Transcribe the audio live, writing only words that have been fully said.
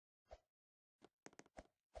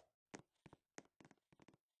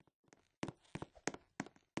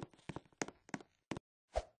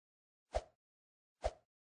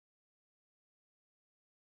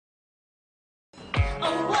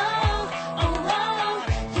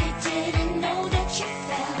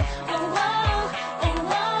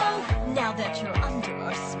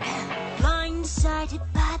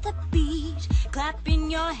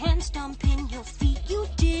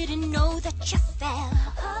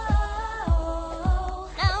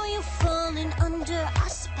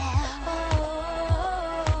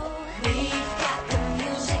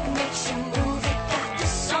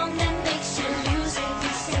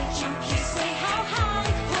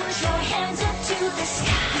to the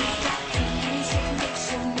sky. Got the music makes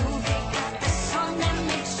you move it. Got the song that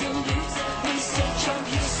makes you lose it. We say jump,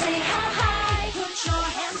 you say high. Put your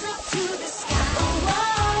hands up to the sky. Oh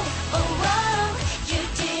whoa, oh whoa. You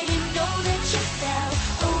didn't know that you fell.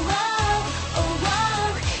 Oh whoa, oh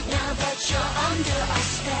whoa. Now that you're under our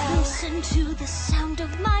spell, listen to the sound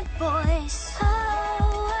of my voice.